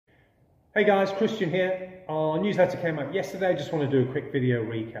Hey guys, Christian here. Our newsletter came out yesterday. I just want to do a quick video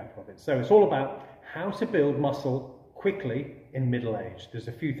recap of it. So it's all about how to build muscle quickly in middle age. There's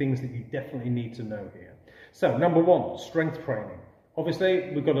a few things that you definitely need to know here. So number one, strength training.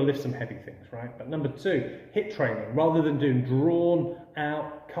 Obviously, we've got to lift some heavy things, right? But number two, HIIT training. Rather than doing drawn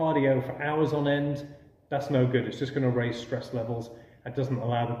out cardio for hours on end, that's no good. It's just going to raise stress levels. It doesn't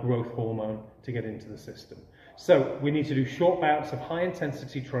allow the growth hormone to get into the system. So we need to do short bouts of high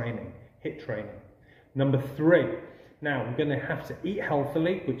intensity training. HIIT training. Number three, now we're going to have to eat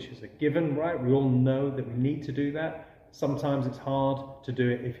healthily, which is a given, right? We all know that we need to do that. Sometimes it's hard to do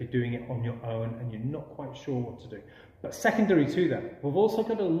it if you're doing it on your own and you're not quite sure what to do. But secondary to that, we've also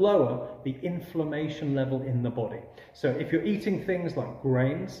got to lower the inflammation level in the body. So if you're eating things like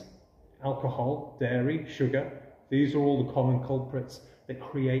grains, alcohol, dairy, sugar, these are all the common culprits that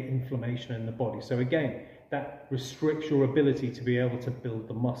create inflammation in the body. So again, that restricts your ability to be able to build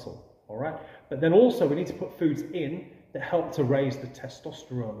the muscle. All right, but then also we need to put foods in that help to raise the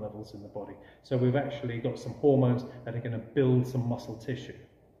testosterone levels in the body. So we've actually got some hormones that are going to build some muscle tissue.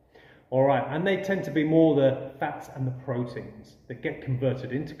 All right, and they tend to be more the fats and the proteins that get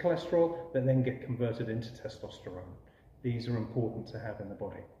converted into cholesterol that then get converted into testosterone. These are important to have in the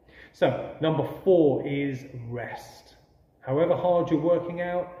body. So number four is rest. However hard you're working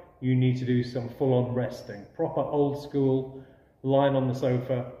out, you need to do some full-on resting. Proper old school, lying on the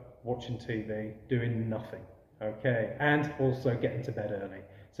sofa, watching TV, doing nothing, okay? And also getting to bed early.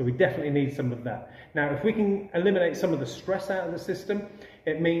 So we definitely need some of that. Now, if we can eliminate some of the stress out of the system,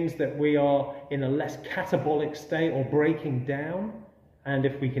 it means that we are in a less catabolic state or breaking down. And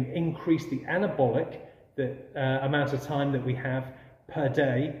if we can increase the anabolic, the amount of time that we have per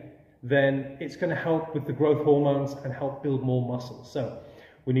day, then it's going to help with the growth hormones and help build more muscle. So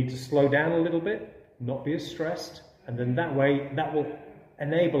we need to slow down a little bit, not be as stressed, and then that way, that will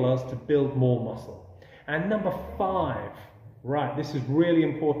enable us to build more muscle. And number five, right, this is really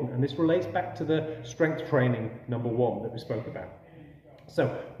important, and this relates back to the strength training number one that we spoke about. So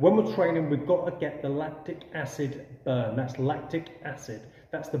when we're training, we've got to get the lactic acid burn. That's lactic acid.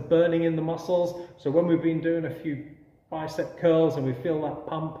 That's the burning in the muscles. So when we've been doing a few bicep curls and we feel that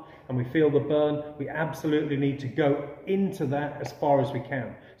pump and we feel the burn, we absolutely need to go into that as far as we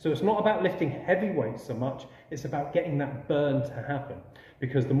can. So it's not about lifting heavy weights so much, it's about getting that burn to happen.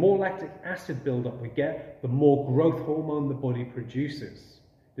 Because the more lactic acid buildup we get, the more growth hormone the body produces.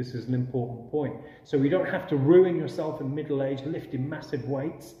 This is an important point. So we don't have to ruin yourself in middle age lifting massive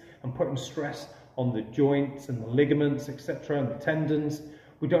weights and putting stress on the joints and the ligaments, etc., and the tendons.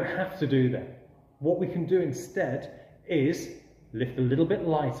 We don't have to do that. What we can do instead is lift a little bit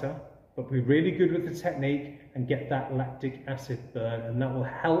lighter, but be really good with the technique and get that lactic acid burn, and that will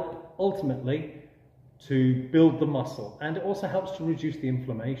help ultimately to build the muscle, and it also helps to reduce the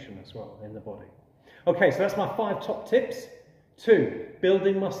inflammation as well in the body. Okay, so that's my 5 top tips to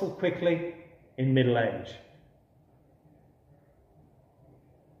building muscle quickly in middle age.